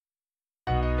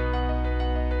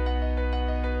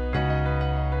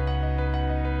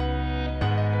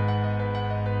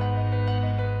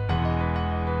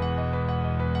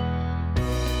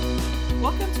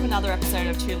welcome to another episode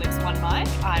of Two Lips, One Mic.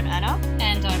 I'm Anna.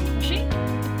 And I'm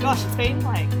Kushi. Gosh, it's been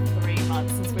like 3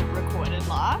 months since we recorded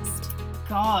last.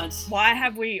 God.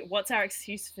 What's our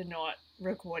excuse for not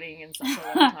recording in such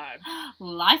a long time?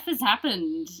 Life has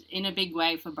happened in a big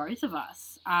way for both of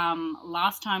us.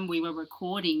 Last time we were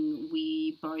recording,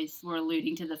 we both were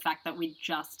alluding to the fact that we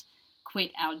just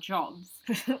quit our jobs.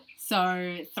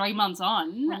 So 3 months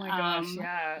on. Oh my gosh,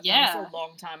 yeah. Yeah. That was a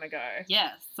long time ago.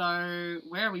 Yeah, so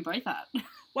where are we both at?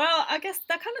 Well, I guess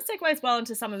that kind of segues well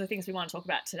into some of the things we want to talk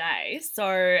about today.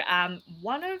 So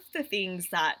one of the things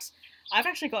that I've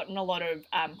actually gotten a lot of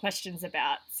questions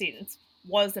about since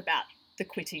was about the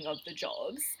quitting of the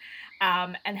jobs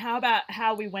and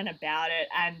how we went about it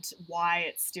and why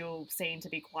it still seemed to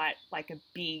be quite like a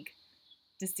big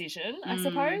decision, I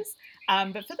suppose.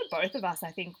 But for the both of us,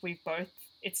 I think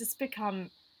it's just become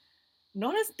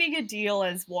not as big a deal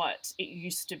as what it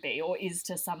used to be or is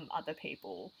to some other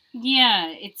people. Yeah,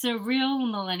 it's a real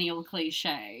millennial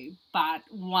cliche, but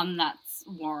one that's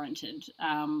warranted.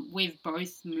 We've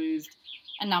both moved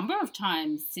a number of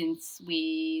times since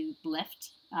we left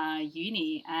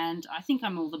uni, and I think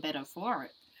I'm all the better for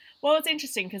it. Well, it's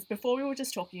interesting because before we were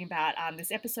just talking about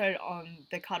this episode on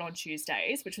the Cut on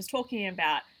Tuesdays, which was talking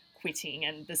about quitting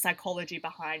and the psychology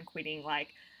behind quitting, like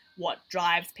what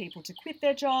drives people to quit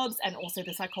their jobs and also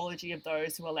the psychology of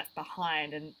those who are left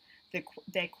behind and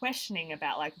their questioning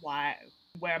about like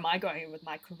where am I going with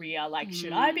my career? Like,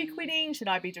 should I be quitting? Should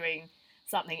I be doing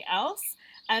something else?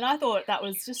 And I thought that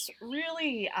was just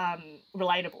really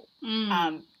relatable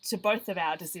to both of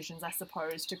our decisions, I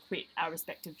suppose, to quit our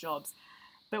respective jobs.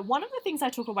 But one of the things I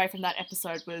took away from that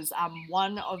episode was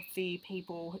one of the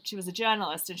people, she was a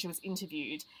journalist and she was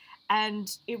interviewed,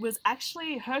 and it was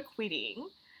actually her quitting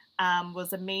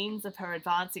was a means of her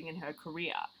advancing in her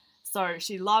career. So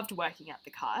she loved working at the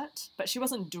Cut, but she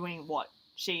wasn't doing what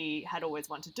she had always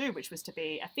wanted to do, which was to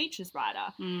be a features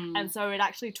writer. And so it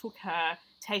actually took her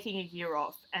taking a year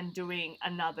off and doing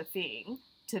another thing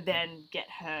to then get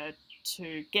her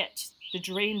to get the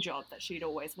dream job that she'd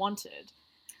always wanted.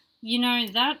 You know,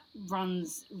 that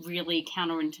runs really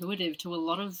counterintuitive to a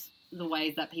lot of the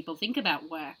ways that people think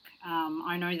about work.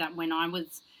 I know that when I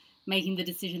was making the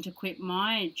decision to quit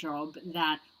my job,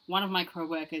 that one of my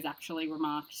co-workers actually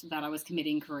remarked that I was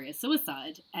committing career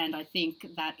suicide. And I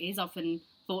think that is often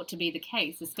thought to be the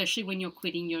case, especially when you're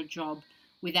quitting your job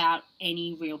without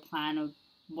any real plan of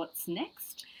what's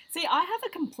next. See, I have a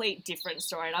complete different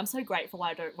story, and I'm so grateful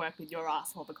I don't work with your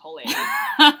asshole of a colleague.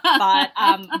 But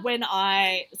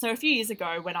so a few years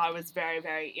ago when I was very,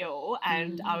 very ill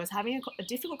and I was having a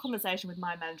difficult conversation with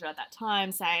my manager at that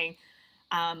time saying,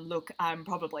 look, I'm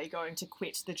probably going to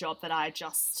quit the job that I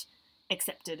just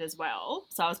accepted as well.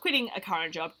 So I was quitting a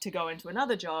current job to go into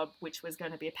another job, which was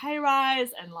going to be a pay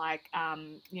rise and like, a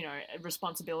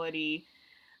responsibility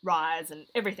rise and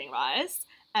everything rise.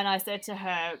 And I said to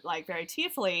her, like, very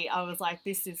tearfully, I was like,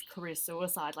 this is career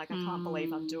suicide. Like, I can't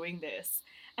believe I'm doing this.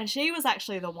 And she was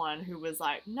actually the one who was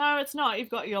like, no, it's not. You've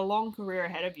got your long career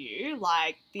ahead of you.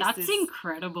 Like, That's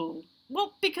incredible.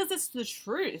 Well, because it's the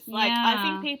truth. Like, I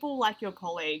think people like your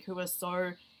colleague who are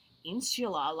so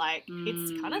insular, like,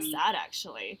 it's kind of sad,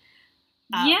 actually.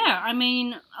 Yeah, I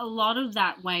mean, a lot of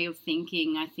that way of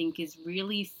thinking, I think, is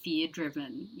really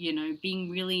fear-driven, you know,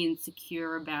 being really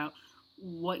insecure about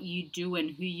what you do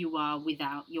and who you are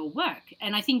without your work.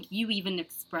 And I think you even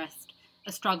expressed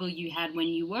a struggle you had when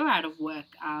you were out of work,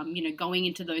 going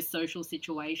into those social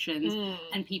situations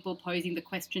and people posing the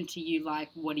question to you like,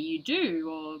 what do you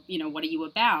do? Or, what are you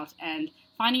about? And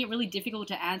finding it really difficult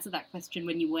to answer that question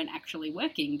when you weren't actually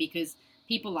working, because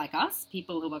people like us,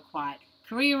 people who are quite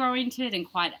career-oriented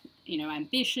and quite,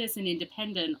 ambitious and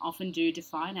independent, often do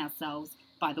define ourselves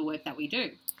by the work that we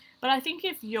do. But I think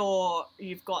if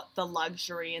you've got the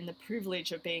luxury and the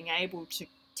privilege of being able to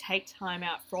take time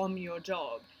out from your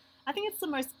job, I think it's the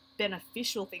most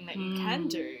beneficial thing that you can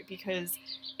do, because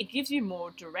it gives you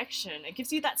more direction. It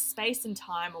gives you that space and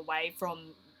time away from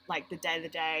like the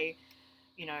day-to-day,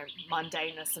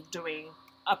 mundaneness of doing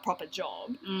a proper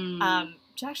job,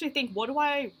 to actually think, what do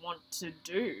I want to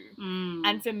do?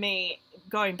 And for me,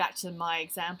 going back to my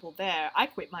example there, I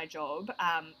quit my job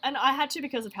and I had to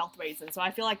because of health reasons. So I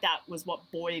feel like that was what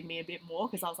buoyed me a bit more,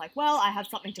 because I was like, well, I have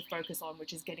something to focus on,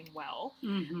 which is getting well.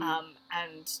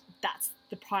 And that's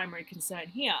the primary concern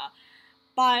here.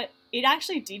 But it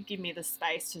actually did give me the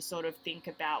space to sort of think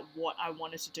about what I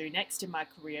wanted to do next in my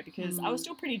career, because I was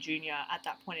still pretty junior at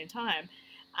that point in time.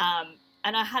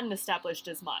 And I hadn't established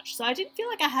as much. So I didn't feel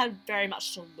like I had very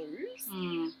much to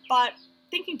lose. But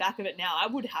thinking back of it now, I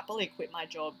would happily quit my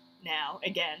job now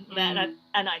again. And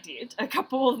I did a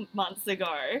couple of months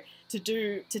ago to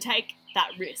take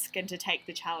that risk and to take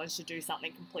the challenge to do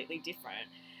something completely different.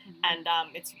 And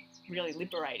it's really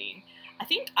liberating. I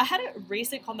think I had a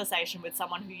recent conversation with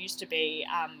someone who used to be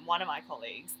one of my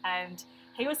colleagues, and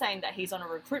he was saying that he's on a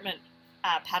recruitment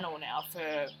panel now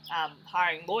for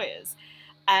hiring lawyers.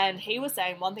 And he was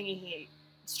saying one thing he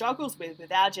struggles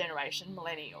with our generation,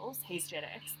 millennials, he's Gen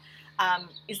X,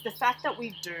 is the fact that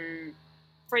we do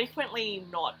frequently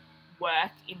not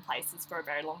work in places for a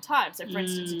very long time. So, for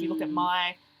instance, if you look at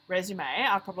my resume,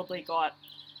 I've probably got,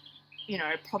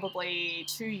 probably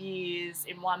 2 years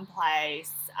in one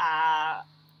place. I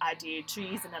did 2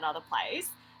 years in another place,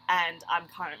 and I'm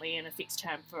currently in a fixed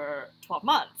term for 12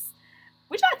 months,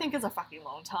 which I think is a fucking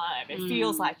long time. It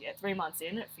feels like 3 months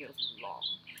in, it feels long.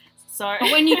 So,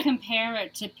 but when you compare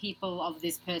it to people of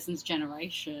this person's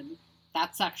generation,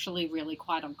 that's actually really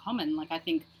quite uncommon. Like, I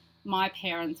think my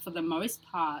parents, for the most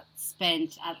part,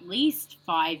 spent at least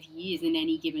 5 years in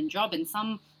any given job, and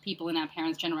some people in our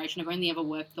parents' generation have only ever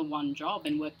worked the one job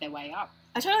and worked their way up.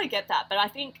 I totally get that, but I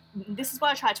think this is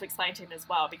what I tried to explain to him as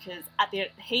well, because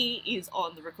he is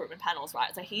on the recruitment panels,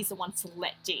 right? So he's the one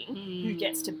selecting who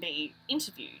gets to be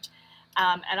interviewed.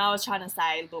 And I was trying to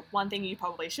say, look, one thing you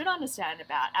probably should understand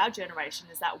about our generation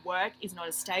is that work is not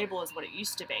as stable as what it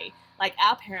used to be. Like,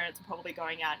 our parents were probably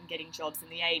going out and getting jobs in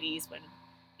the 80s when,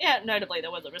 notably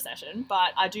there was a recession,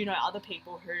 but I do know other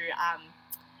people who, I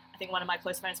think one of my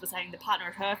close friends was saying the partner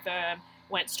of her firm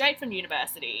went straight from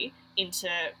university into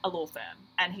a law firm,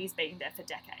 and he's been there for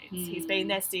decades. He's been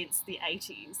there since the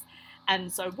 80s.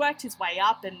 And so worked his way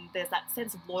up, and there's that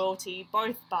sense of loyalty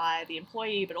both by the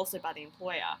employee but also by the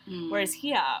employer. Whereas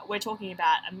here, we're talking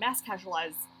about a mass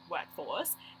casualized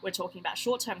workforce. We're talking about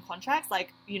short-term contracts.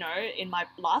 Like, in my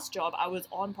last job, I was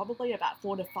on probably about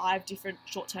 4 to 5 different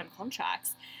short-term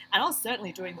contracts. And I was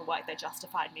certainly doing the work that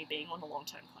justified me being on a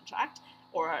long-term contract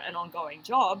or an ongoing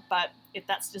job, but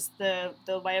that's just the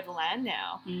way of the land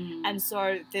now. And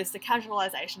so there's the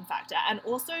casualization factor, and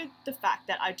also the fact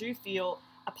that I do feel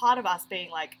a part of us being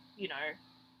like,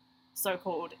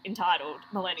 so-called entitled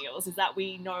millennials is that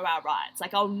we know our rights.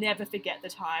 Like, I'll never forget the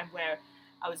time where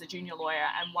I was a junior lawyer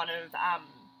and one of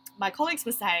my colleagues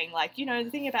was saying, like, the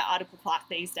thing about article clerk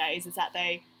these days is that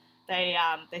they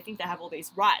think they have all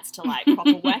these rights to, like,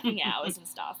 proper working hours and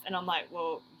stuff. And I'm like,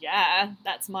 well, yeah,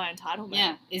 that's my entitlement.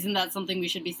 Yeah, isn't that something we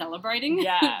should be celebrating?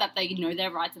 Yeah. That they know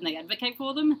their rights and they advocate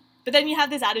for them? But then you have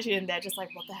this attitude and they're just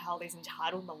like, what the hell, these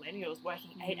entitled millennials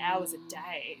working 8 hours a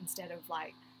day instead of,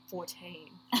 like, 14.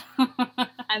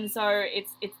 And so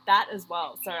it's that as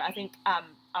well. So I think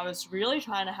I was really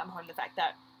trying to hammer home the fact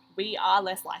that we are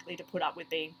less likely to put up with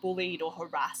being bullied or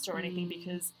harassed or anything,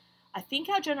 because I think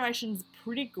our generation's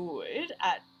pretty good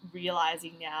at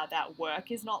realising now that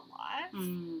work is not life.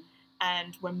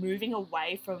 And we're moving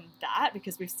away from that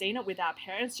because we've seen it with our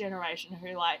parents' generation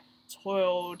who, like,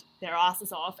 toiled their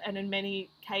asses off, and in many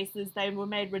cases they were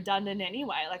made redundant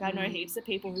anyway. Like, I know heaps of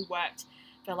people who worked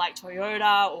for, like,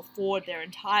 Toyota or Ford their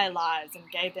entire lives and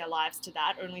gave their lives to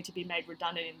that only to be made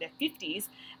redundant in their 50s.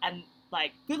 And,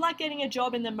 like, good luck getting a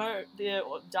job in the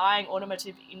dying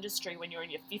automotive industry when you're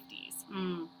in your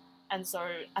 50s. And so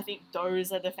I think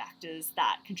those are the factors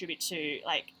that contribute to,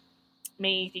 like,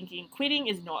 me thinking quitting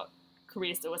is not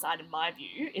career suicide in my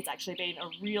view. It's actually been a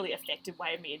really effective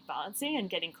way of me advancing and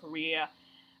getting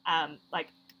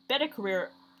better career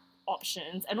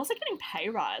options, and also getting pay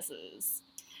rises.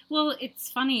 Well, it's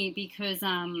funny because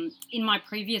in my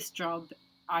previous job,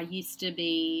 I used to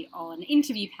be on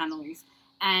interview panels,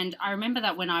 and I remember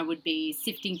that when I would be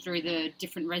sifting through the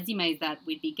different resumes that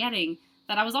we'd be getting,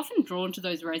 that I was often drawn to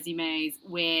those resumes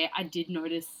where I did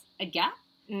notice a gap,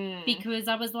 because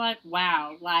I was like,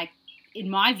 wow, like, in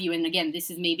my view, and again, this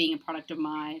is me being a product of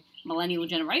my millennial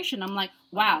generation, I'm like,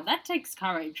 wow, that takes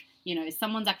courage.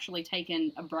 Someone's actually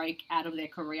taken a break out of their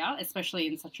career, especially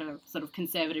in such a sort of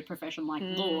conservative profession like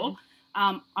law.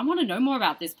 I want to know more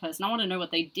about this person. I want to know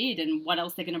what they did and what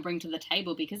else they're going to bring to the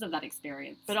table because of that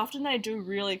experience. But often they do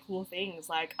really cool things.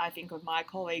 Like, I think of my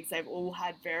colleagues, they've all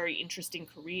had very interesting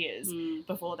careers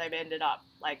before they've ended up,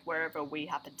 like, wherever we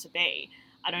happen to be.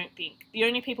 I don't think the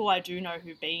only people I do know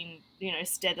who've been,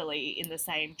 steadily in the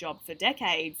same job for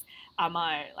decades are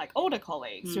my, like, older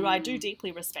colleagues who I do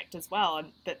deeply respect as well,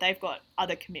 but they've got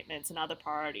other commitments and other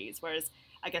priorities. Whereas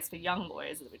I guess for young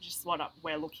lawyers, which is what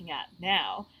we're looking at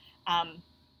now,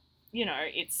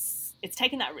 it's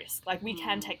taking that risk. Like, we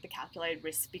can take the calculated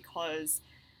risk because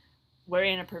we're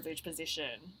in a privileged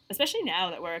position, especially now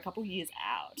that we're a couple years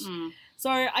out. So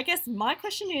I guess my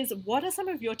question is, what are some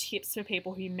of your tips for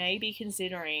people who may be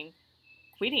considering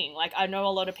quitting? Like, I know a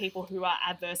lot of people who are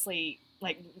adversely,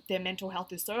 like, their mental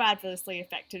health is so adversely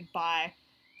affected by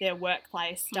their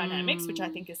workplace dynamics, which I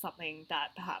think is something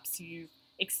that perhaps you've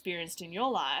experienced in your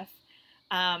life.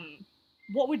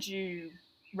 What would you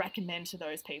recommend to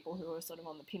those people who are sort of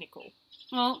on the pinnacle?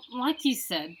 Well, like you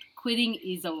said, quitting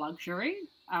is a luxury.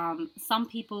 Some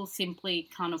people simply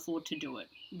can't afford to do it,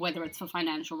 whether it's for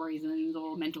financial reasons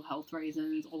or mental health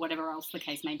reasons or whatever else the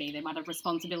case may be. They might have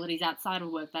responsibilities outside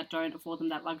of work that don't afford them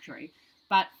that luxury.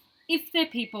 But if they're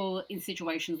people in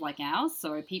situations like ours,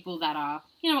 so people that are,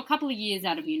 a couple of years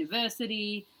out of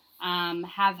university,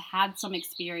 have had some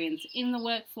experience in the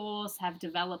workforce, have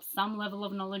developed some level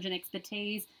of knowledge and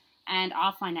expertise, and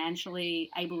are financially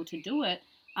able to do it,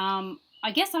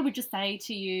 I guess I would just say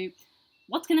to you,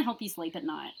 what's going to help you sleep at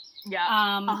night? Yeah,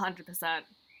 100%.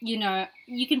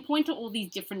 You can point to all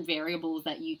these different variables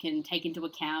that you can take into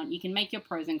account. You can make your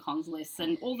pros and cons lists,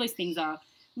 and all those things are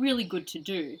really good to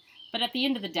do. But at the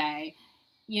end of the day,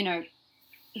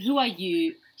 who are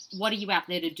you? What are you out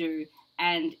there to do?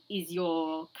 And is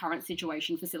your current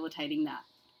situation facilitating that?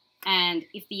 And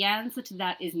if the answer to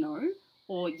that is no,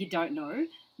 or you don't know,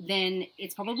 then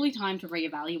it's probably time to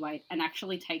reevaluate and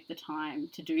actually take the time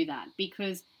to do that,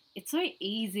 because it's so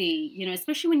easy,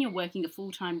 especially when you're working a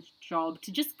full-time job,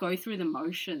 to just go through the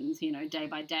motions, day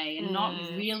by day, and not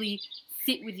really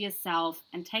sit with yourself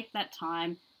and take that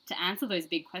time to answer those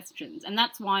big questions. And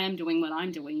that's why I'm doing what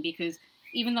I'm doing, because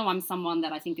even though I'm someone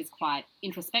that I think is quite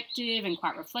introspective and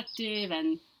quite reflective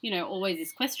and, always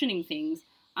is questioning things,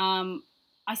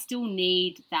 I still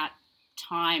need that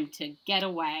time to get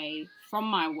away from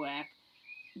my work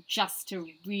just to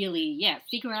really,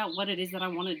 figure out what it is that I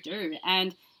want to do.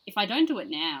 And if I don't do it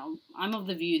now, I'm of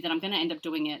the view that I'm going to end up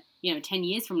doing it, 10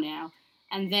 years from now.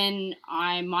 And then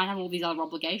I might have all these other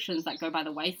obligations that go by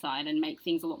the wayside and make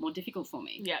things a lot more difficult for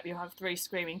me. Yeah, you'll have 3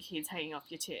 screaming kids hanging off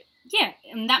your tit. Yeah,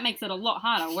 and that makes it a lot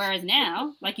harder. Whereas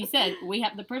now, like you said, we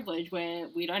have the privilege where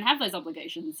we don't have those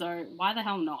obligations. So why the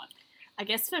hell not? I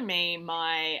guess for me,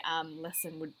 my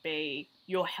lesson would be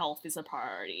your health is a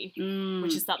priority,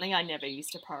 which is something I never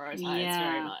used to prioritize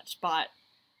very much. But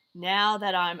now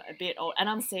that I'm a bit old, and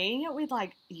I'm seeing it with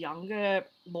like younger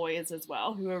lawyers as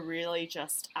well, who are really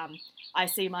just, I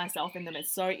see myself in them.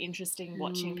 It's so interesting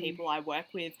watching people I work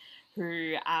with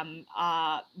who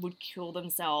would kill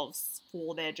themselves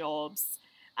for their jobs,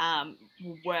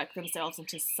 will work themselves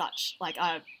into such,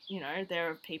 there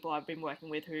are people I've been working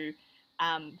with who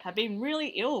have been really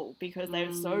ill because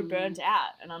they're so burnt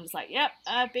out. And I'm just like, yep,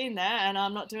 I've been there and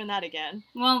I'm not doing that again.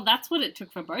 Well, that's what it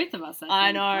took for both of us, I think,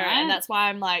 I know, right? and that's why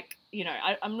I'm like,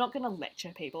 I'm not going to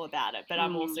lecture people about it, but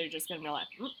I'm also just going to be like,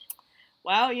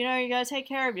 well, you got to take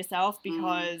care of yourself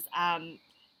because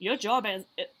your job is,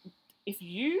 if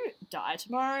you die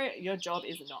tomorrow, your job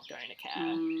is not going to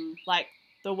care. Like,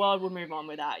 the world will move on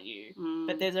without you,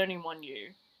 but there's only one you.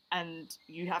 And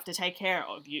you have to take care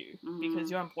of you because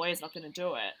your employer's not going to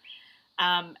do it.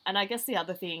 And I guess the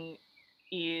other thing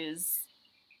is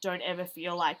don't ever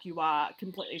feel like you are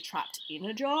completely trapped in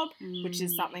a job, which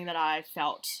is something that I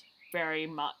felt very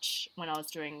much when I was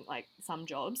doing like some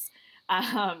jobs.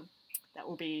 That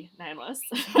will be nameless.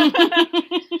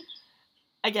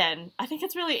 Again, I think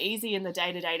it's really easy in the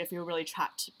day-to-day to feel really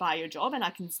trapped by your job, and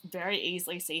I can very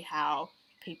easily see how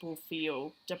people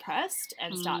feel depressed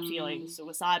and start feeling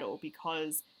suicidal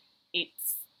because it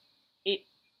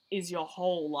is your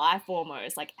whole life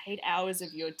almost, like 8 hours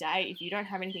of your day. If you don't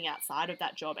have anything outside of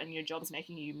that job and your job's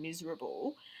making you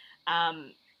miserable,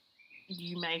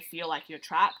 you may feel like you're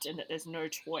trapped and that there's no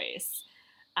choice.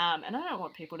 And I don't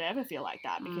want people to ever feel like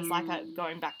that because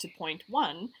going back to point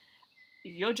 1,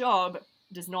 your job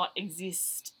does not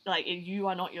exist, like you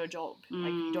are not your job.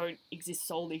 Like you don't exist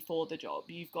solely for the job.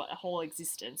 You've got a whole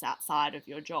existence outside of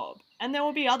your job, and there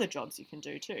will be other jobs you can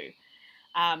do too.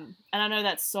 And I know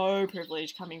that's so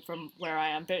privileged coming from where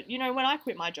I am, but when I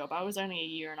quit my job, I was only a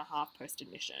year and a half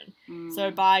post-admission. So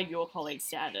by your colleagues'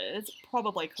 standards,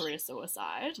 probably career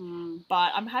suicide.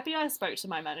 But I'm happy I spoke to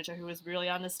my manager who was really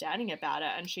understanding about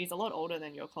it, and she's a lot older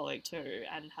than your colleague too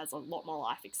and has a lot more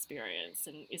life experience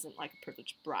and isn't like a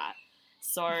privileged brat.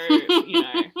 So,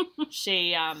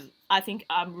 she, I think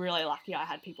I'm really lucky I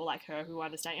had people like her who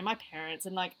understand, and my parents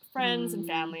and like friends and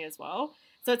family as well.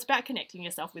 So it's about connecting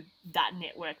yourself with that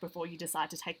network before you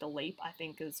decide to take the leap, I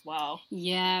think, as well.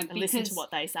 Yeah, and listen to what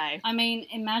they say. I mean,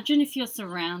 imagine if you're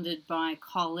surrounded by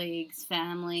colleagues,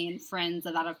 family, and friends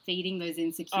that are feeding those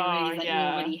insecurities that you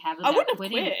already have about I wouldn't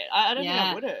quitting. have quit. I don't think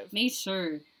I would have. Me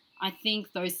too. I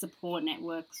think those support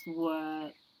networks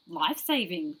were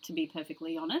life-saving, to be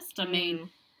perfectly honest. I mean,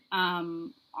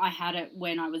 I had it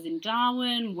when I was in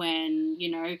Darwin, when,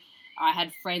 I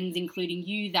had friends, including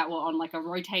you, that were on like a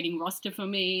rotating roster for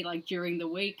me, like during the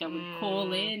week. I would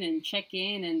call in and check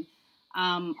in, and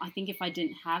I think if I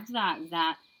didn't have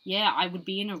that, yeah, I would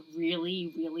be in a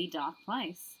really, really dark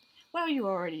place. Well, you're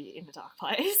already in a dark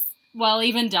place. Well,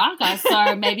 even darker,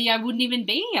 so maybe I wouldn't even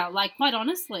be here. Like, quite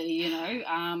honestly,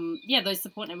 yeah, those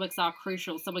support networks are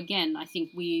crucial. So again, I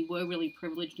think we were really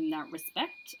privileged in that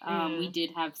respect. We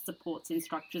did have supports and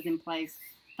structures in place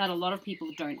that a lot of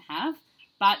people don't have.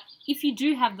 But if you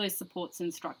do have those supports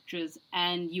and structures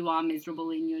and you are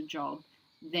miserable in your job,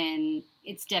 then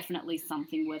it's definitely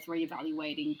something worth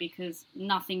reevaluating, because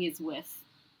nothing is worth,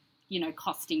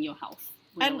 costing your health,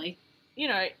 really. And,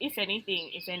 if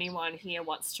anything, if anyone here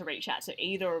wants to reach out to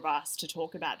either of us to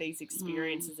talk about these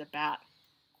experiences about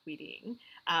quitting,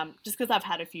 just because I've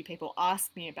had a few people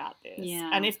ask me about this. Yeah.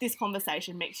 And if this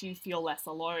conversation makes you feel less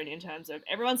alone in terms of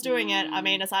everyone's doing it, I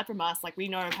mean, aside from us, like, we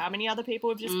know how many other people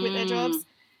have just quit their jobs?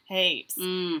 Heaps.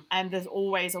 And there's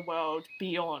always a world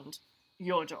beyond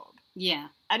your job. Yeah.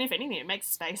 And if anything, it makes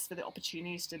space for the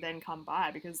opportunities to then come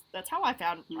by, because that's how I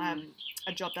found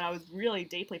a job that I was really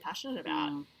deeply passionate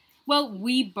about. Well,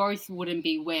 we both wouldn't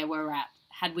be where we're at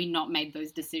had we not made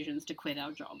those decisions to quit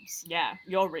our jobs. Yeah,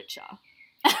 you're richer.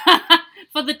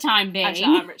 For the time being.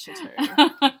 Actually, I'm richer too.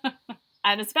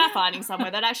 And it's about finding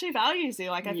somewhere that actually values you.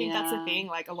 Like, I think that's the thing.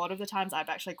 Like, a lot of the times I've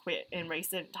actually quit in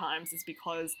recent times is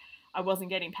because I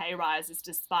wasn't getting pay rises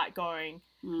despite going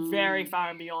very far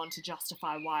and beyond to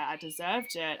justify why I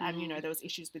deserved it. And, there was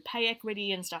issues with pay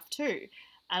equity and stuff too.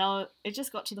 And it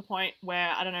just got to the point where,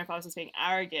 I don't know if I was just being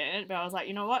arrogant, but I was like,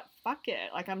 you know what? Fuck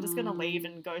it. Like, I'm just going to leave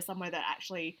and go somewhere that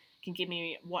actually can give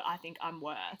me what I think I'm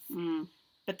worth.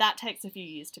 But that takes a few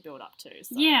years to build up to.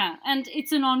 So. Yeah, and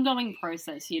it's an ongoing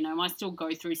process, I still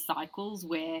go through cycles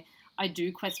where I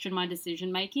do question my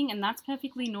decision-making, and that's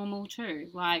perfectly normal too.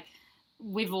 Like,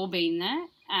 we've all been there,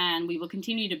 and we will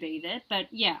continue to be there. But,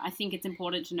 yeah, I think it's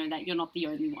important to know that you're not the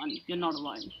only one. You're not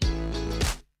alone.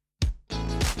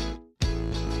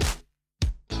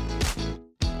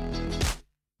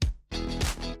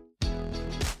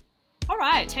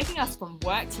 Right, taking us from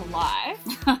work to life,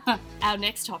 our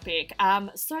next topic.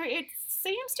 So it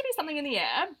seems to be something in the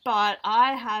air, but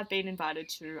I have been invited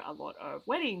to a lot of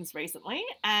weddings recently,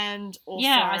 and also...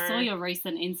 Yeah, I saw your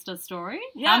recent Insta story.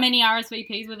 Yeah. How many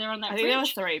RSVPs were there on that I think there were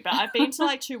 3, but I've been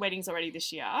to 2 weddings already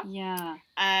this year. Yeah.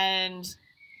 And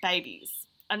babies.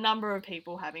 A number of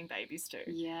people having babies too.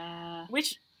 Yeah.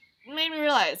 Which made me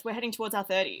realise we're heading towards our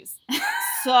 30s.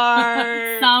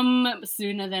 So... Some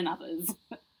sooner than others.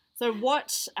 So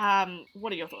what are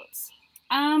your thoughts?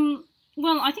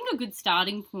 Well, I think a good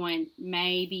starting point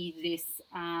may be this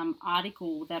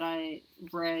article that I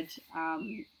read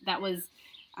that was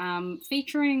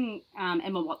featuring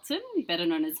Emma Watson, better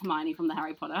known as Hermione from the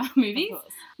Harry Potter movies.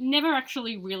 Never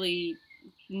actually really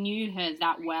knew her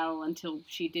that well until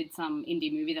she did some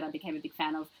indie movie that I became a big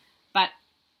fan of. But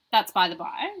that's by the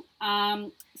by.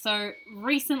 So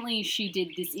recently she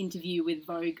did this interview with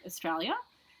Vogue Australia.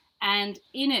 And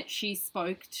in it, she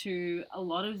spoke to a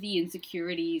lot of the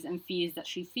insecurities and fears that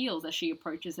she feels as she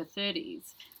approaches her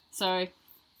 30s. So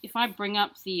if I bring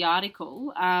up the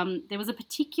article, there was a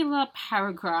particular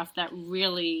paragraph that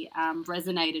really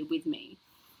resonated with me.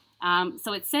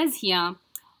 So it says here,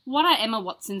 what are Emma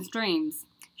Watson's dreams?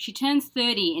 She turns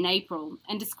 30 in April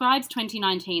and describes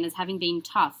 2019 as having been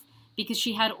tough because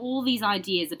she had all these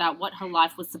ideas about what her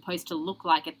life was supposed to look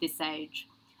like at this age.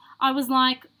 I was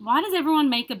like, why does everyone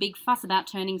make a big fuss about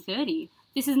turning 30?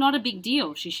 This is not a big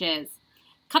deal, she shares.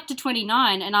 Cut to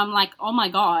 29 and I'm like, oh my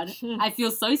God, I feel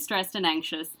so stressed and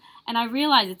anxious. And I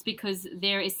realize it's because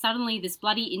there is suddenly this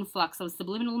bloody influx of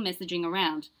subliminal messaging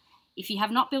around. If you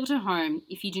have not built a home,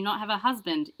 if you do not have a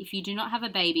husband, if you do not have a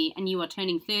baby and you are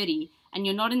turning 30 and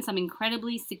you're not in some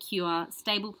incredibly secure,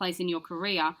 stable place in your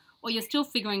career, or you're still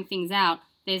figuring things out,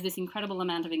 there's this incredible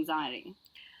amount of anxiety.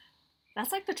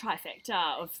 That's like the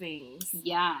trifecta of things.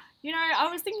 Yeah. I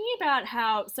was thinking about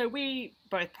how, so we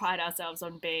both pride ourselves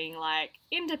on being like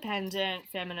independent,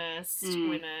 feminist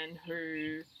women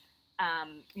who,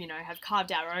 have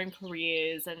carved our own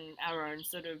careers and our own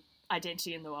sort of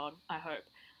identity in the world, I hope.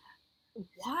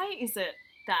 Why is it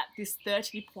that this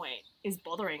 30 point is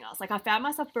bothering us? Like, I found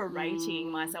myself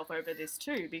berating myself over this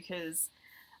too, because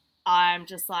I'm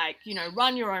just like,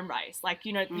 run your own race. Like,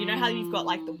 you know how you've got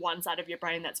like the one side of your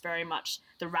brain that's very much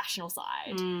the rational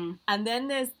side. And then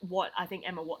there's what I think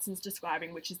Emma Watson's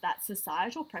describing, which is that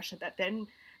societal pressure that then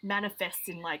manifests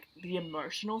in like the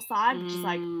emotional side, which is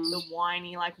like the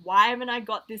whiny, like, why haven't I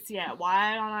got this yet?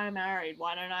 Why aren't I married?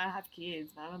 Why don't I have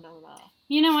kids? Blah, blah, blah,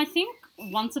 blah. I think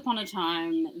once upon a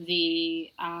time,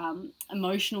 the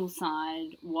emotional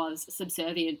side was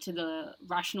subservient to the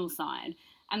rational side.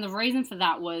 And the reason for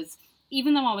that was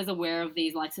even though I was aware of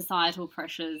these like societal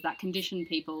pressures that condition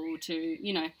people to,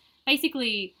 you know,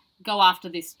 basically go after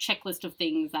this checklist of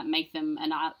things that make them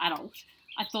an adult,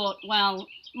 I thought, well,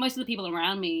 most of the people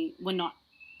around me were not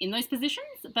in those positions,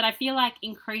 but I feel like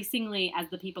increasingly as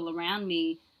the people around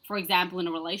me, for example, in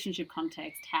a relationship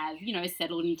context, have, you know,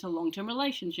 settled into long-term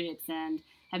relationships and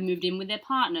have moved in with their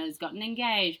partners, gotten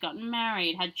engaged, gotten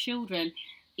married, had children,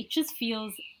 it just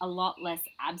feels a lot less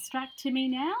abstract to me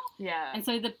now. Yeah. And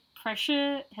so the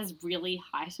pressure has really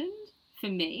heightened for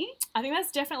me. I think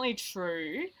that's definitely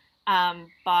true.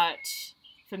 But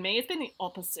for me, it's been the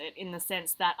opposite in the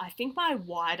sense that I think my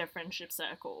wider friendship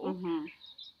circle,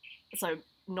 so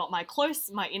not my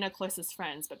inner closest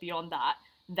friends, but beyond that,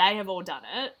 they have all done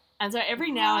it. And so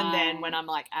every now and then when I'm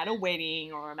like at a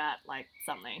wedding or I'm at like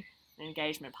something, an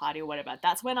engagement party or whatever,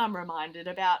 that's when I'm reminded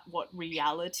about what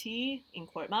reality, in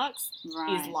quote marks,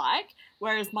 is like.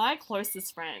 Whereas my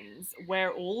closest friends,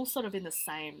 we're all sort of in the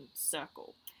same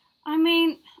circle. I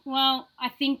mean, well, I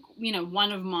think, you know,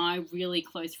 one of my really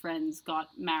close friends got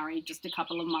married just a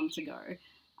couple of months ago,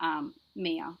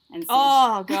 Mia and Sid.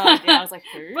 Oh, God, yeah, I was like,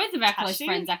 who? Both of our close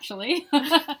friends, actually.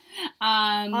 Oh,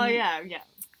 yeah.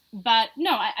 But,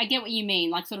 no, I get what you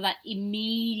mean. Like, sort of that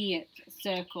immediate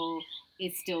circle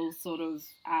is still sort of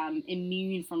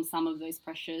immune from some of those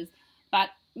pressures. But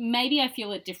maybe I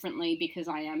feel it differently because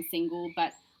I am single,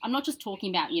 but I'm not just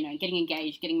talking about, you know, getting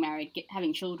engaged, getting married,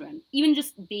 having children. Even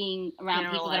just being around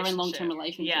people that are in long-term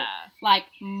relationships. Yeah. Like,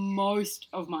 most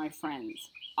of my friends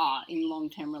are in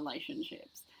long-term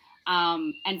relationships.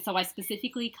 And so I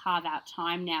specifically carve out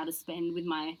time now to spend with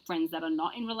my friends that are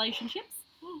not in relationships.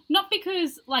 Not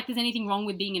because, like, there's anything wrong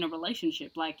with being in a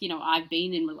relationship. Like, you know, I've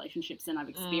been in relationships and I've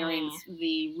experienced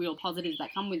the real positives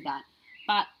that come with that.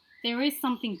 But there is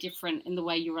something different in the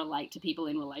way you relate to people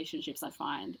in relationships, I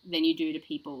find, than you do to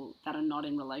people that are not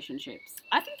in relationships.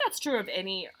 I think that's true of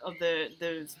any of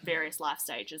the various life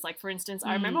stages. Like, for instance,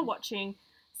 I remember watching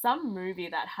some movie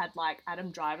that had, like,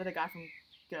 Adam Driver, the guy from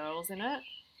Girls, in it.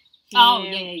 Yeah.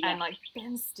 And, like,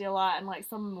 Ben Stiller and, like,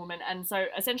 some woman. And so,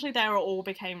 essentially, they all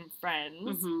became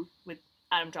friends with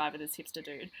Adam Driver, this hipster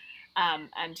dude.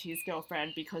 And his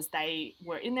girlfriend, because they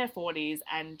were in their 40s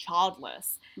and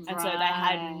childless. And so they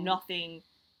had nothing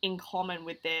in common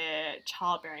with their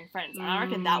childbearing friends. And I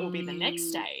reckon that will be the next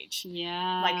stage.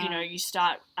 Yeah. Like, you know, you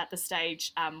start at the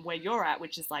stage where you're at,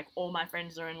 which is like all my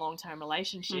friends are in long-term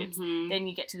relationships. Then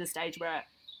you get to the stage where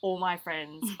all my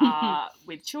friends are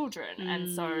with children.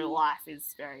 And so life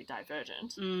is very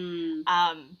divergent.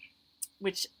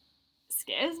 Which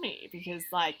scares me because,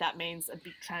 like, that means a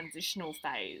big transitional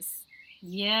phase.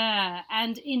 Yeah,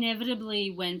 and inevitably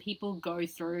when people go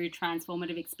through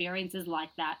transformative experiences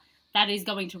like that, that is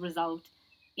going to result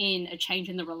in a change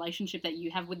in the relationship that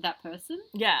you have with that person.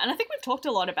 Yeah, and I think we've talked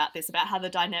a lot about this, about how the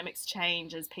dynamics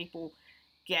change as people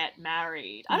get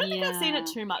married. I don't think I've seen it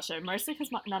too much, though, mostly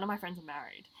because none of my friends are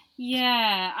married.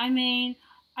 Yeah, I mean,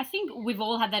 I think we've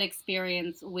all had that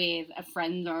experience with a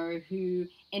friend, though, who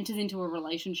enters into a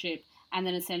relationship and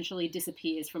then essentially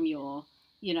disappears from your,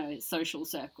 you know, social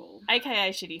circle.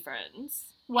 AKA shitty friends.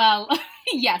 Well,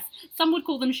 yes. Some would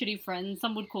call them shitty friends.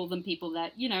 Some would call them people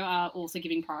that, you know, are also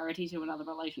giving priority to another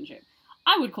relationship.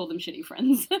 I would call them shitty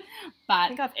friends. But I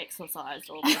think I've exorcised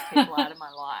all those people out of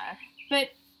my life. But,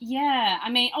 yeah, I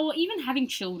mean, or even having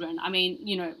children. I mean,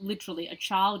 you know, literally a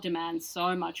child demands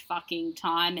so much fucking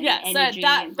time and energy. So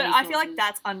that, but I feel like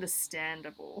that's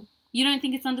understandable. You don't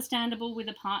think it's understandable with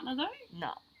a partner, though?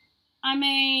 No. I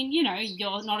mean, you know,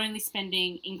 you're not only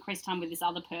spending increased time with this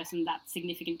other person that's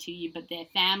significant to you, but their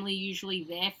family, usually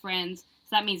their friends.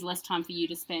 So that means less time for you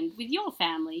to spend with your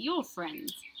family, your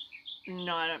friends.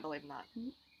 No, I don't believe in that.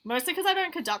 Mostly because I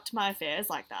don't conduct my affairs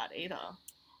like that either.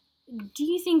 Do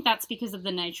you think that's because of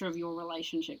the nature of your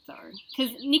relationship, though?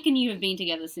 Because Nick and you have been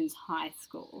together since high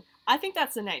school. I think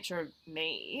that's the nature of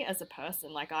me as a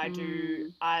person. Like,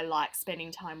 I like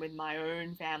spending time with my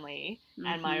own family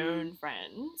and my own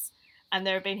friends. And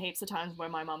there have been heaps of times where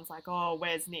my mum's like, oh,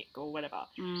 where's Nick or whatever.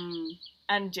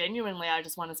 And genuinely, I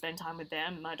just want to spend time with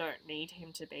them. I don't need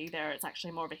him to be there. It's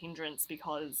actually more of a hindrance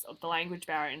because of the language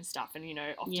barrier and stuff. And, you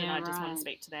know, often I just want to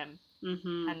speak to them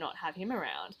and not have him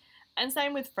around. And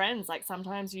same with friends. Like,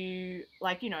 sometimes you,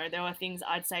 like, you know, there are things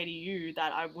I'd say to you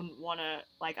that I wouldn't want to,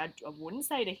 like, I wouldn't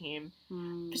say to him,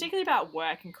 particularly about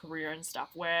work and career and stuff,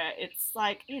 where it's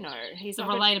like, you know, he's the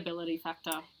relatability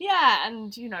factor. Yeah,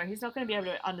 and, you know, he's not going to be able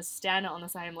to understand it on the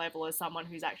same level as someone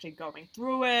who's actually going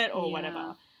through it or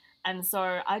whatever. And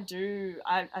so I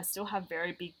still have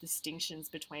very big distinctions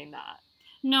between that.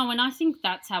 No, and I think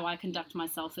that's how I conduct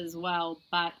myself as well,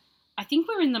 but I think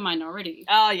we're in the minority.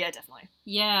 Oh, yeah, definitely.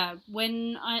 Yeah,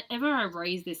 whenever I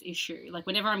raise this issue, like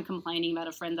whenever I'm complaining about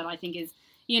a friend that I think is,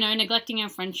 neglecting our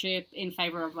friendship in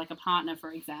favor of like a partner,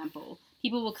 for example,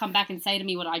 people will come back and say to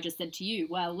me what I just said to you.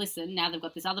 Well, listen, now they've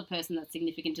got this other person that's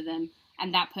significant to them,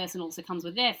 and that person also comes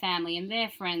with their family and their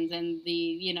friends and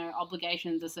the,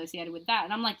 obligations associated with that.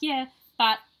 And I'm like, yeah,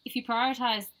 but if you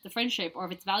prioritize the friendship or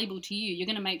if it's valuable to you, you're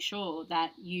going to make sure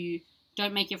that you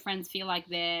don't make your friends feel like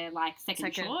they're like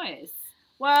second choice.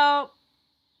 Well,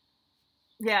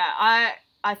 yeah,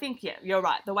 I think, yeah, you're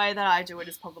right. The way that I do it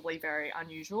is probably very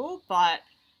unusual, but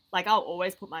like I'll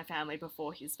always put my family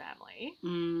before his family,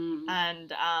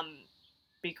 and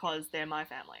because they're my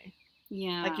family.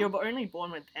 Yeah. Like, you're only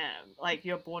born with them. Like,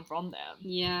 you're born from them.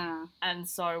 Yeah. And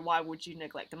so why would you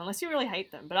neglect them? Unless you really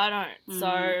hate them. But I don't.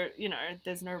 So,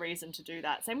 there's no reason to do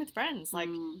that. Same with friends. Like,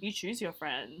 you choose your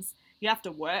friends. You have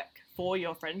to work for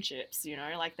your friendships,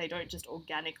 Like, they don't just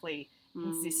organically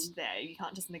exist there. You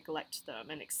can't just neglect them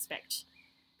and expect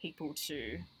people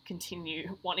to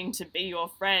continue wanting to be your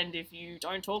friend if you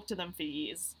don't talk to them for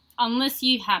years. Unless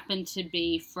you happen to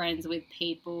be friends with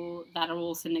people that are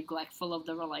also neglectful of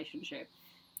the relationship.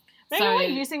 Maybe we're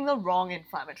using the wrong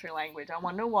inflammatory language. I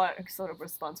wonder what sort of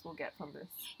response we'll get from this.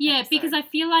 Yeah, episode. Because I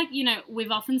feel like,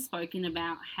 we've often spoken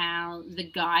about how the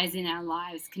guys in our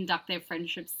lives conduct their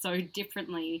friendships so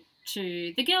differently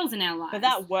to the girls in our lives. But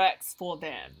that works for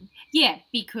them. Yeah,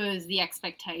 because the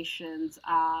expectations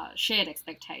are shared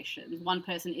expectations. One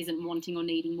person isn't wanting or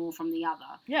needing more from the other.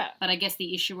 Yeah. But I guess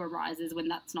the issue arises when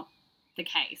that's not the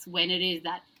case. When it is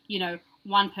that,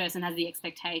 one person has the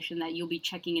expectation that you'll be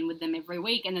checking in with them every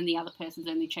week and then the other person's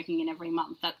only checking in every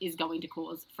month. That is going to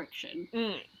cause friction.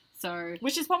 So,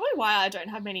 which is probably why I don't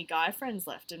have many guy friends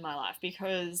left in my life,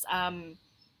 because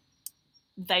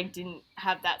they didn't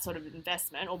have that sort of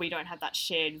investment, or we don't have that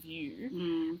shared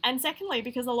view. And secondly,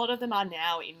 because a lot of them are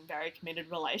now in very committed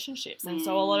relationships, and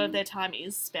so a lot of their time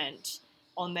is spent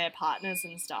on their partners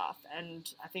and stuff,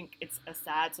 and I think it's a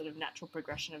sad sort of natural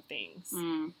progression of things.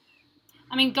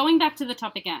 I mean, going back to the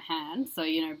topic at hand, so,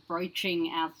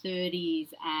 broaching our 30s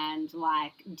and,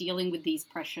 like, dealing with these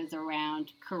pressures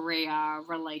around career,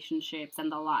 relationships and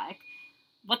the like,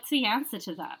 what's the answer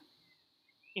to that?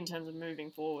 In terms of moving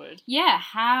forward. Yeah,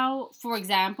 how, for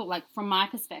example, like, from my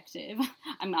perspective,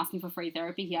 I'm asking for free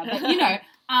therapy here,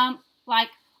 but, like,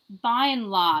 by and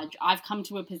large, I've come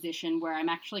to a position where I'm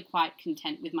actually quite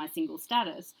content with my single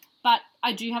status, but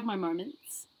I do have my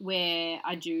moments where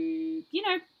I do,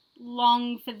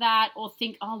 long for that, or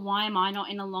think, oh, why am I not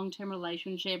in a long-term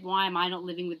relationship? Why am I not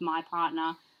living with my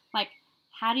partner? Like,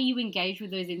 how do you engage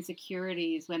with those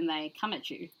insecurities when they come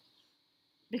at you?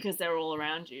 Because they're all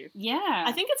around you. Yeah.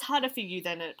 I think it's harder for you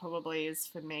than it probably is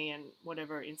for me, and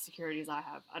whatever insecurities I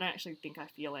have. I don't actually think I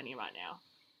feel any right now.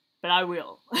 But I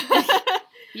will.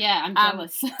 Yeah, I'm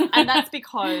jealous. And that's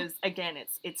because, again,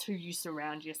 it's who you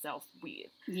surround yourself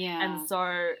with. Yeah. And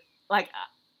so, like,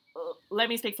 let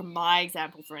me speak from my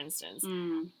example, for instance.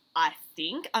 I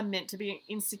think I'm meant to be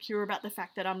insecure about the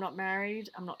fact that I'm not married.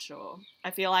 I'm not sure.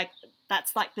 I feel like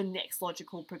that's, like, the next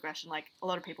logical progression. Like, a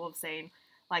lot of people have seen,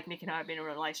 like, Nick and I have been in a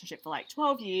relationship for, like,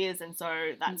 12 years, and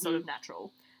so that's sort of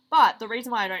natural. But the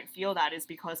reason why I don't feel that is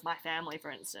because my family, for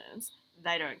instance,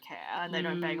 they don't care, and they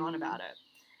don't bang on about it.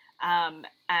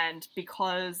 And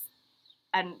because...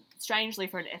 And strangely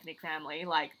for an ethnic family,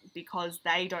 like, because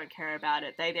they don't care about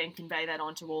it, they then convey that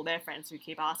on to all their friends who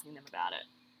keep asking them about it.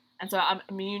 And so I'm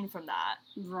immune from that.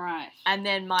 Right. And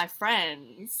then my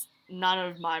friends, none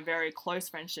of my very close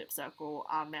friendship circle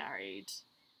are married.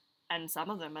 And some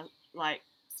of them are, like,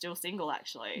 still single,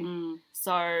 actually.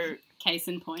 So... Case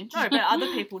in point. No, but other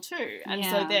people too. And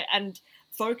so they're... And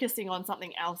focusing on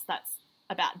something else that's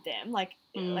about them, like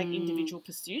individual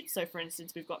pursuits. So, for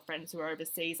instance, we've got friends who are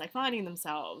overseas, like, finding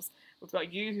themselves. We've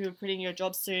got you who are quitting your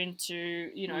job soon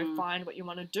to, find what you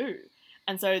want to do.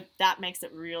 And so that makes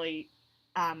it really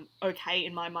okay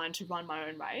in my mind to run my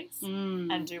own race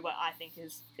and do what I think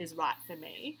is right for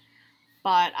me.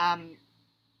 But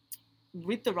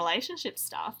with the relationship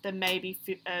stuff, then maybe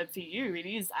for you, it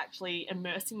is actually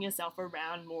immersing yourself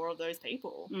around more of those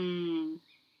people.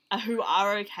 Who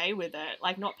are okay with it,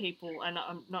 like, not people, and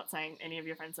I'm not saying any of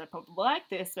your friends are probably like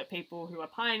this, but people who are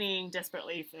pining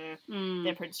desperately for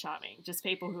their Prince Charming, just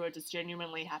people who are just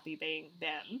genuinely happy being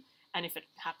them, and if it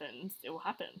happens, it will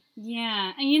happen.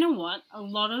 Yeah, and you know what? A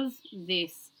lot of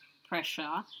this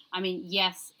pressure, I mean,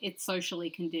 yes, it's socially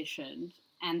conditioned,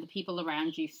 and the people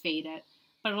around you feed it,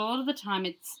 but a lot of the time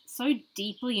it's so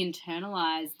deeply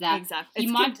internalized that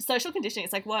exactly. Social conditioning.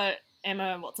 It's like what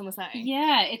Emma Watson was saying.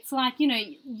 Yeah, it's like, you know,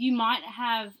 you might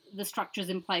have the structures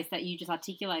in place that you just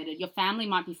articulated. Your family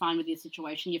might be fine with your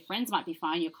situation. Your friends might be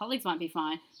fine. Your colleagues might be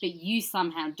fine. But you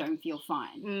somehow don't feel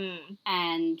fine. Mm.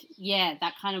 And, yeah,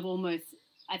 that kind of almost,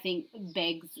 I think,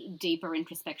 begs deeper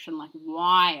introspection. Like,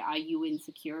 why are you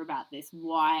insecure about this?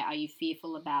 Why are you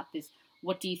fearful about this?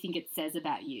 What do you think it says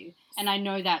about you? And I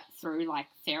know that through, like,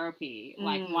 therapy,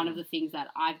 like, one of the things that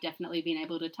I've definitely been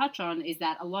able to touch on is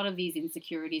that a lot of these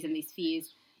insecurities and these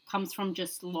fears comes from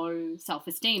just low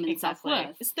self-esteem and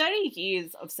self-worth. It's 30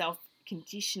 years of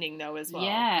self-conditioning, though, as well.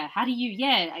 Yeah. How do you,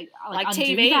 like undo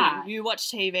TV. that? You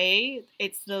watch TV,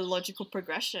 it's the logical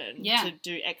progression to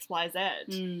do X, Y, Z.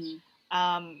 And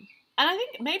I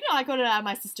think maybe I got it out of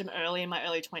my system early in my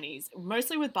early 20s,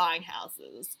 mostly with buying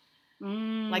houses.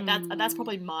 Like that's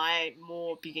probably my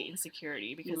more bigger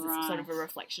insecurity because it's sort of a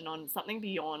reflection on something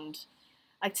beyond.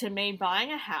 Like, to me,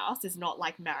 buying a house is not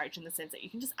like marriage in the sense that you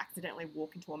can just accidentally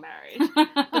walk into a marriage.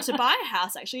 But to buy a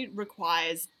house actually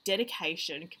requires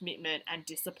dedication, commitment, and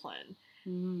discipline.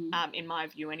 In my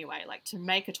view anyway. Like, to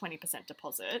make a 20%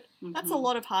 deposit, that's a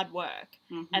lot of hard work.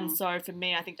 And so for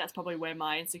me, I think that's probably where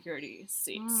my insecurity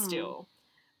sits still.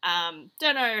 Don't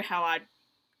know how I'd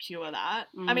cure that.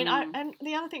 I mean, and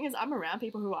the other thing is I'm around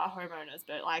people who are homeowners,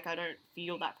 but, like, I don't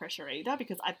feel that pressure either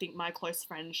because I think my close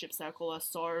friendship circle are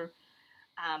so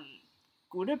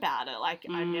good about it. Like,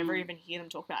 I never even hear them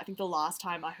talk about it. I think the last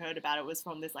time I heard about it was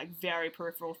from this, like, very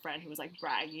peripheral friend who was, like,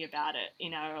 bragging about it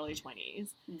in our early 20s.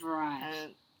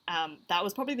 Right. And that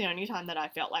was probably the only time that I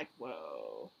felt like,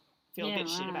 whoa, feel a bit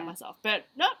shit about myself. But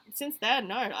no, since then,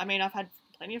 no. I mean, I've had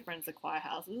plenty of friends acquire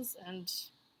houses and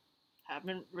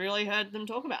haven't really heard them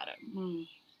talk about it.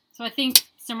 So I think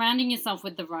surrounding yourself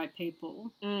with the right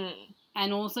people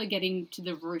and also getting to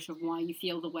the root of why you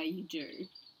feel the way you do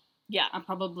are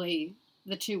probably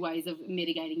the two ways of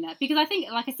mitigating that. Because I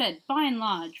think, like I said, by and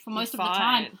large, for most of the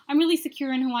time, I'm really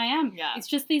secure in who I am. Yeah. It's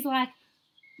just these, like,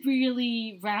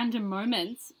 really random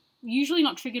moments, usually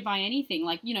not triggered by anything.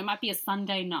 Like, you know, it might be a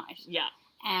Sunday night. Yeah.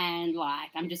 And, like,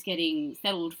 I'm just getting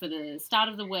settled for the start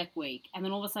of the work week. And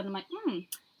then all of a sudden I'm like, it'd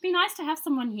be nice to have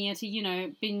someone here to, you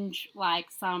know, binge,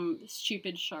 like, some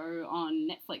stupid show on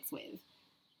Netflix with.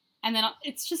 And then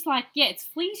it's just like, it's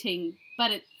fleeting,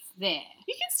 but it's there.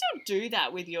 You can still do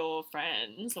that with your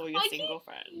friends or your single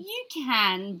friends. You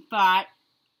can, but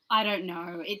I don't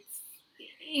know.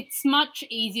 It's much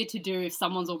easier to do if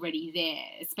someone's already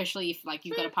there, especially if, like,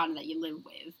 you've got a partner that you live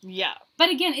with. Yeah. But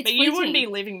again, it's fleeting. You wouldn't be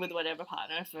living with whatever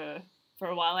partner for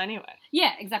a while anyway.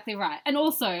 Yeah, exactly right. And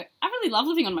also, I really love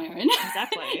living on my own.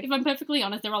 Exactly. If I'm perfectly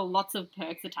honest, there are lots of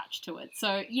perks attached to it.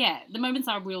 So, yeah, the moments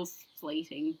are real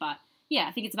fleeting, but yeah,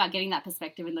 I think it's about getting that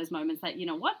perspective in those moments that, you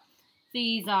know what,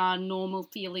 these are normal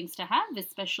feelings to have,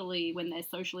 especially when they're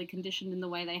socially conditioned in the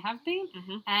way they have been.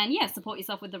 And yeah, support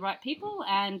yourself with the right people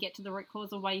and get to the root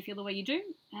cause of why you feel the way you do,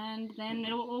 and then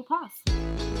it'll all pass.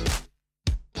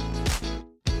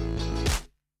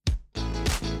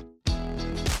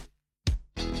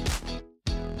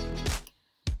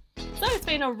 So it's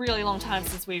been a really long time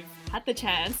since we've had the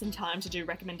chance and time to do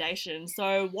recommendations.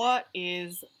 So what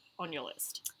is on your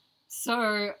list?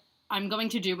 So I'm going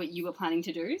to do what you were planning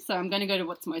to do. So I'm going to go to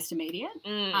what's most immediate.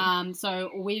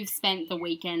 So we've spent the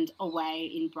weekend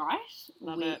away in Bright,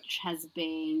 which has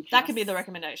been that could be the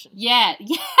recommendation. Yeah.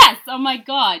 Yes. Oh my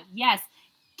God. Yes.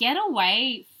 Get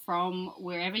away from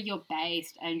wherever you're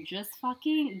based and just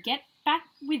fucking get back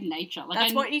with nature. Like,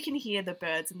 that's what you can hear, the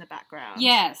birds in the background.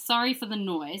 Yeah. Sorry for the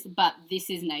noise, but this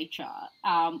is nature.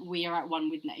 We are at one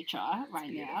with nature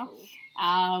right now.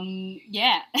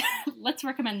 Yeah, let's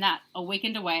recommend that. A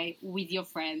weekend away with your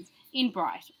friends in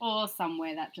Bright or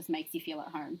somewhere that just makes you feel at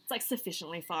home. It's like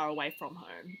sufficiently far away from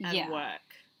home and work.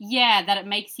 Yeah, that it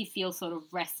makes you feel sort of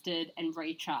rested and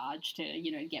recharged to,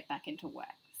 you know, get back into work.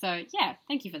 So, yeah,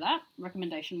 thank you for that.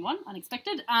 Recommendation 1,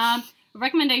 unexpected.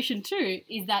 Recommendation 2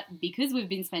 is that because we've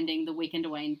been spending the weekend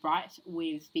away in Bright,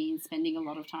 we've been spending a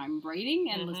lot of time reading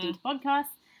and listening to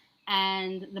podcasts.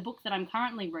 And the book that I'm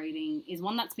currently reading is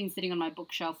one that's been sitting on my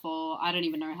bookshelf for I don't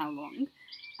even know how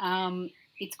long.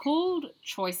 It's called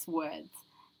Choice Words,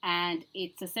 and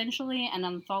it's essentially an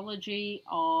anthology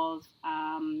of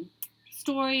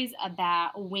stories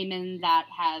about women that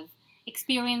have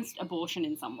experienced abortion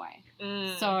in some way.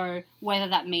 So whether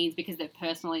that means because they've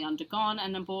personally undergone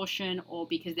an abortion or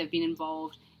because they've been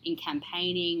involved in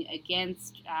campaigning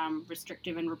against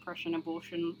restrictive and repression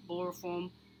abortion law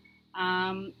reform.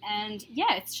 And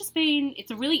yeah, it's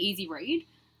a really easy read.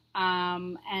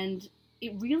 And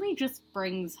it really just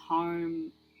brings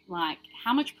home like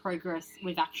how much progress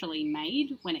we've actually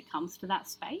made when it comes to that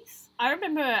space. I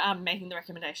remember making the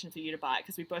recommendation for you to buy it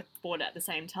because we both bought it at the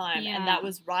same time, Yeah. and that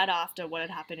was right after what had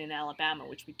happened in Alabama,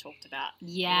 which we talked about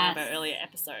in one of our earlier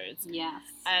episodes. Yes.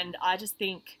 And I just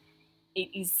think it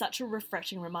is such a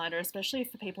refreshing reminder, especially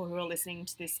for people who are listening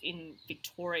to this in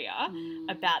Victoria,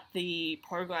 about the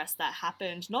progress that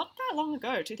happened not that long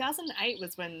ago. 2008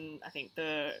 was when I think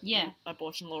the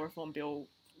abortion law reform bill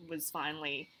was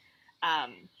finally,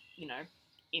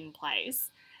 in place.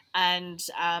 And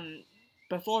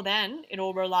before then, it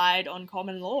all relied on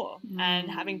common law and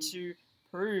having to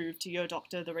prove to your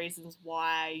doctor the reasons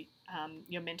why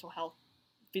your mental health,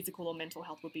 physical or mental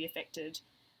health, would be affected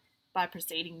by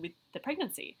proceeding with the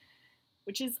pregnancy,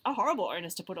 which is a horrible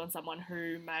onus to put on someone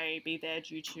who may be there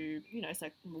due to,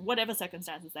 whatever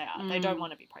circumstances they are. They don't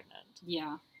want to be pregnant.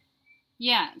 Yeah.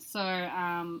 Yeah, so,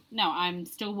 no, I'm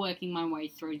still working my way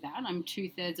through that. I'm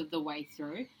 2/3 of the way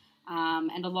through.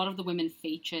 And a lot of the women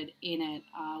featured in it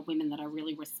are women that I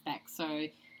really respect. So,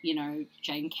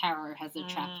 Jane Caro has a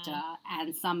chapter,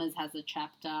 Anne Summers has a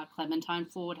chapter, Clementine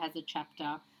Ford has a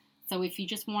chapter. So if you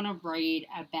just want to read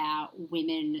about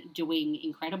women doing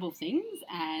incredible things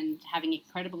and having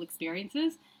incredible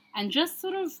experiences and just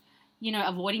sort of,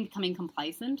 avoiding becoming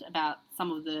complacent about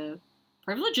some of the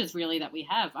privileges really that we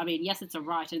have. I mean, yes, it's a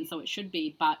right and so it should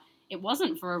be, but it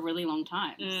wasn't for a really long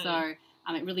time. So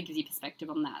it really gives you perspective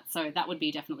on that. So that would be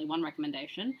definitely one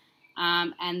recommendation.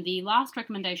 And the last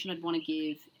recommendation I'd want to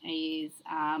give is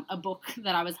a book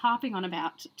that I was harping on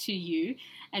about to you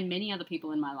and many other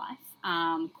people in my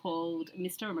life, called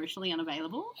Mr. Emotionally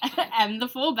Unavailable and The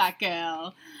Fallback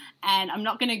Girl. And I'm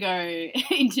not going to go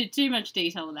into too much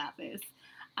detail about this,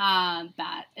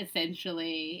 but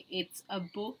essentially it's a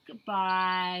book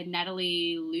by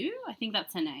Natalie Liu, I think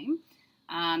that's her name.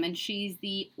 And she's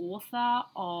the author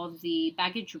of the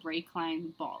Baggage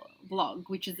Reclaim blog,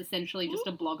 which is essentially just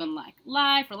a blog on like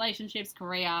life, relationships,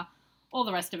 career, all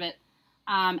the rest of it.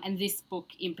 And this book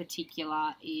in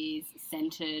particular is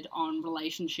centered on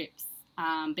relationships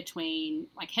between,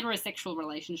 like, heterosexual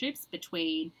relationships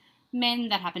between men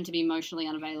that happen to be emotionally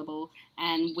unavailable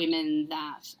and women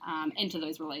that enter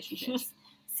those relationships.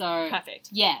 So, perfect.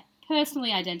 Yeah,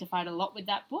 personally identified a lot with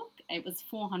that book. It was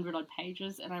 400 odd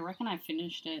pages, and I reckon I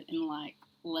finished it in like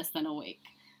less than a week.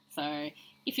 So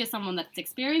if you're someone that's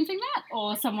experiencing that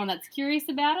or someone that's curious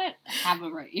about it, have a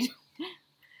read.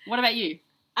 What about you?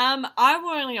 I will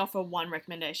only offer one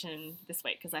recommendation this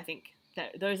week because I think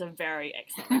that those are very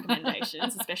excellent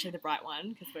recommendations, especially the bright one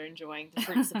because we're enjoying the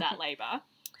fruits of that labour.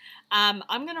 I'm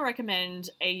going to recommend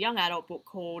a young adult book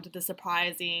called The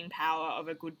Surprising Power of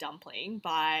a Good Dumpling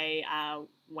by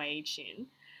Wei Chin.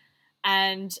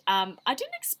 And I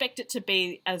didn't expect it to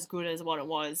be as good as what it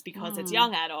was because it's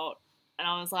young adult. And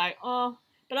I was like,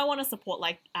 but I want to support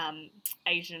like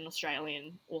Asian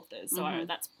Australian authors. So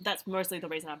that's mostly the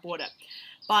reason I bought it.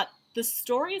 But the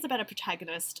story is about a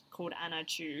protagonist called Anna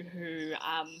Chu who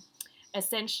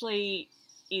essentially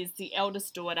is the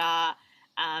eldest daughter,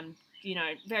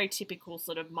 very typical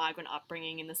sort of migrant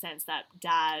upbringing in the sense that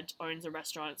dad owns a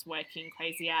restaurant, it's working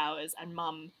crazy hours, and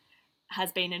mum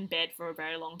has been in bed for a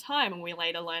very long time, and we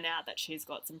later learn out that she's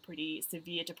got some pretty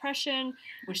severe depression,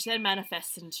 which then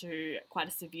manifests into quite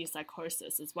a severe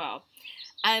psychosis as well.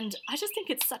 And I just think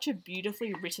it's such a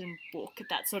beautifully written book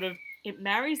that sort of, it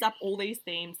marries up all these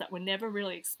themes that were never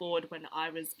really explored when I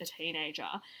was a teenager,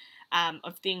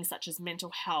 of things such as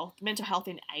mental health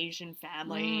in Asian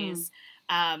families,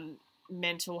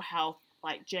 mental health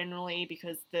like generally,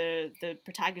 because the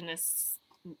protagonist's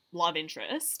love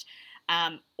interest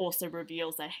also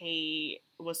reveals that he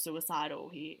was suicidal.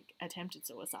 He attempted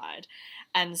suicide.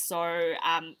 And so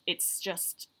it's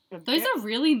just... Those are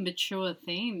really mature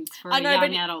themes for a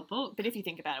young adult book. But if you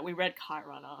think about it, we read Kite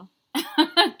Runner.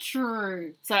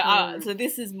 True. So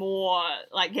this is more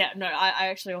like, I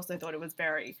actually also thought it was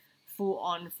very full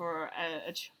on for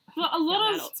a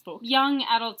lot of book. Young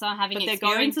adults are having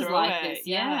experiences like this.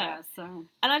 Yeah. So.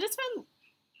 And I just found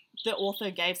the author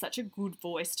gave such a good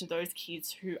voice to those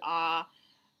kids who are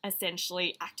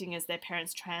essentially acting as their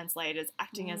parents' translators,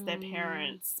 acting as their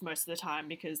parents most of the time,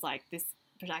 because like this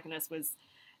protagonist was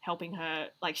helping her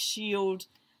like shield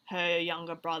her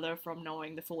younger brother from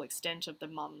knowing the full extent of the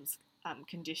mum's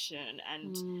condition,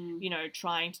 and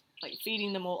trying to, like,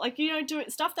 feeding them all, like, doing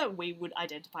stuff that we would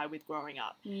identify with growing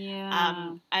up.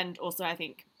 And also I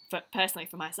think personally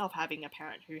for myself, having a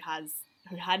parent who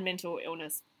had mental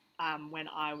illness when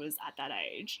I was at that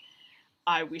age,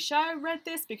 I wish I read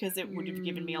this because it would have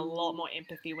given me a lot more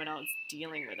empathy when I was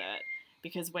dealing with it.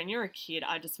 because when you're a kid,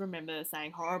 I just remember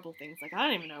saying horrible things like, I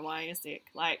don't even know why you're sick.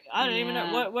 Like, I don't even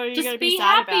know, what are you going to be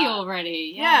sad about? Just be happy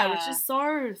already. Yeah, which is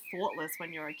so thoughtless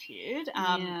when you're a kid.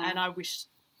 And I wish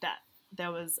that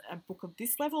there was a book of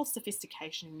this level of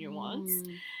sophistication and nuance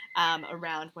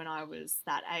around when I was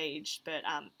that age. But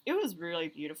it was really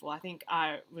beautiful. I think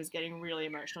I was getting really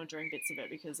emotional during bits of it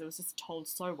because it was just told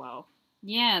so well.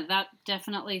 Yeah, that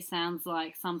definitely sounds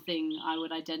like something I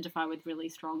would identify with really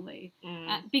strongly.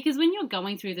 Because when you're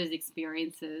going through those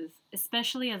experiences,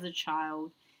 especially as a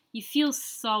child, you feel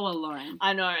so alone.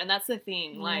 I know, and that's the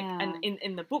thing. Like, and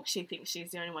in the book, she thinks she's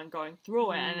the only one going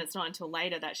through it, and it's not until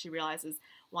later that she realizes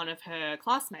one of her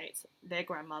classmates, their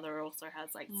grandmother, also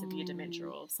has like severe dementia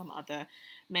or some other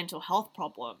mental health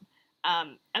problem.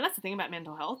 And that's the thing about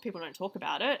mental health; people don't talk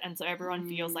about it, and so everyone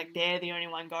feels like they're the only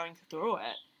one going through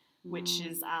it. Which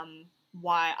is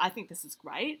why I think this is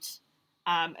great,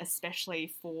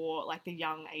 especially for like the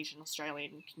young Asian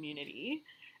Australian community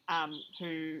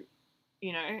who,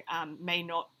 you know, may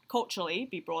not culturally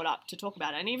be brought up to talk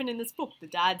about it. And even in this book, the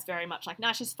dad's very much like,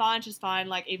 nah, she's fine.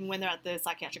 Like, even when they're at the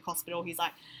psychiatric hospital, he's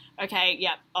like, okay,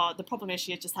 yeah, the problem is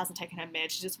she just hasn't taken her meds.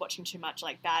 She's just watching too much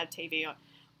like bad TV or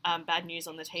bad news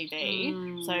on the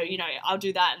TV. So, you know, I'll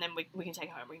do that and then we can take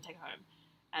her home.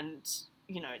 And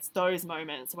you know, it's those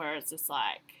moments where it's just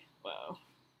like, well,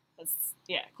 it's,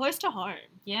 close to home.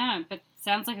 Yeah, but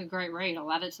sounds like a great read. I'll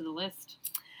add it to the list.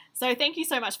 So thank you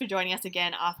so much for joining us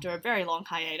again after a very long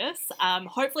hiatus.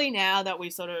 Hopefully now that we're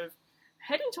sort of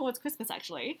heading towards Christmas,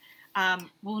 actually,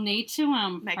 we'll need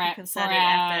to make a concerted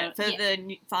effort for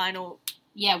the final.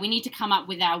 Yeah, we need to come up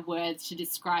with our words to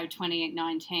describe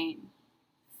 2819.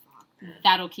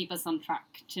 That'll keep us on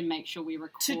track to make sure we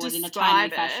record in a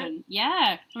timely fashion.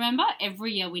 Yeah. Remember,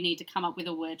 every year we need to come up with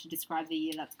a word to describe the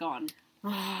year that's gone.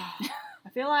 I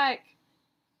feel like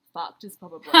fucked is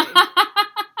probably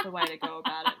the way to go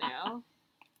about it now.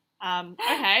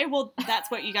 Okay, well,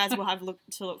 that's what you guys will have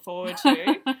to look forward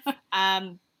to.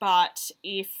 But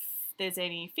if there's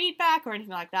any feedback or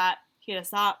anything like that, hit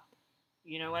us up.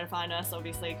 You know where to find us,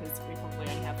 obviously, because we probably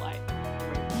only have like...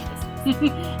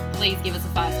 Please give us a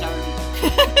 5-star review.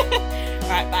 All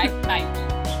right, bye.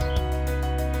 Bye.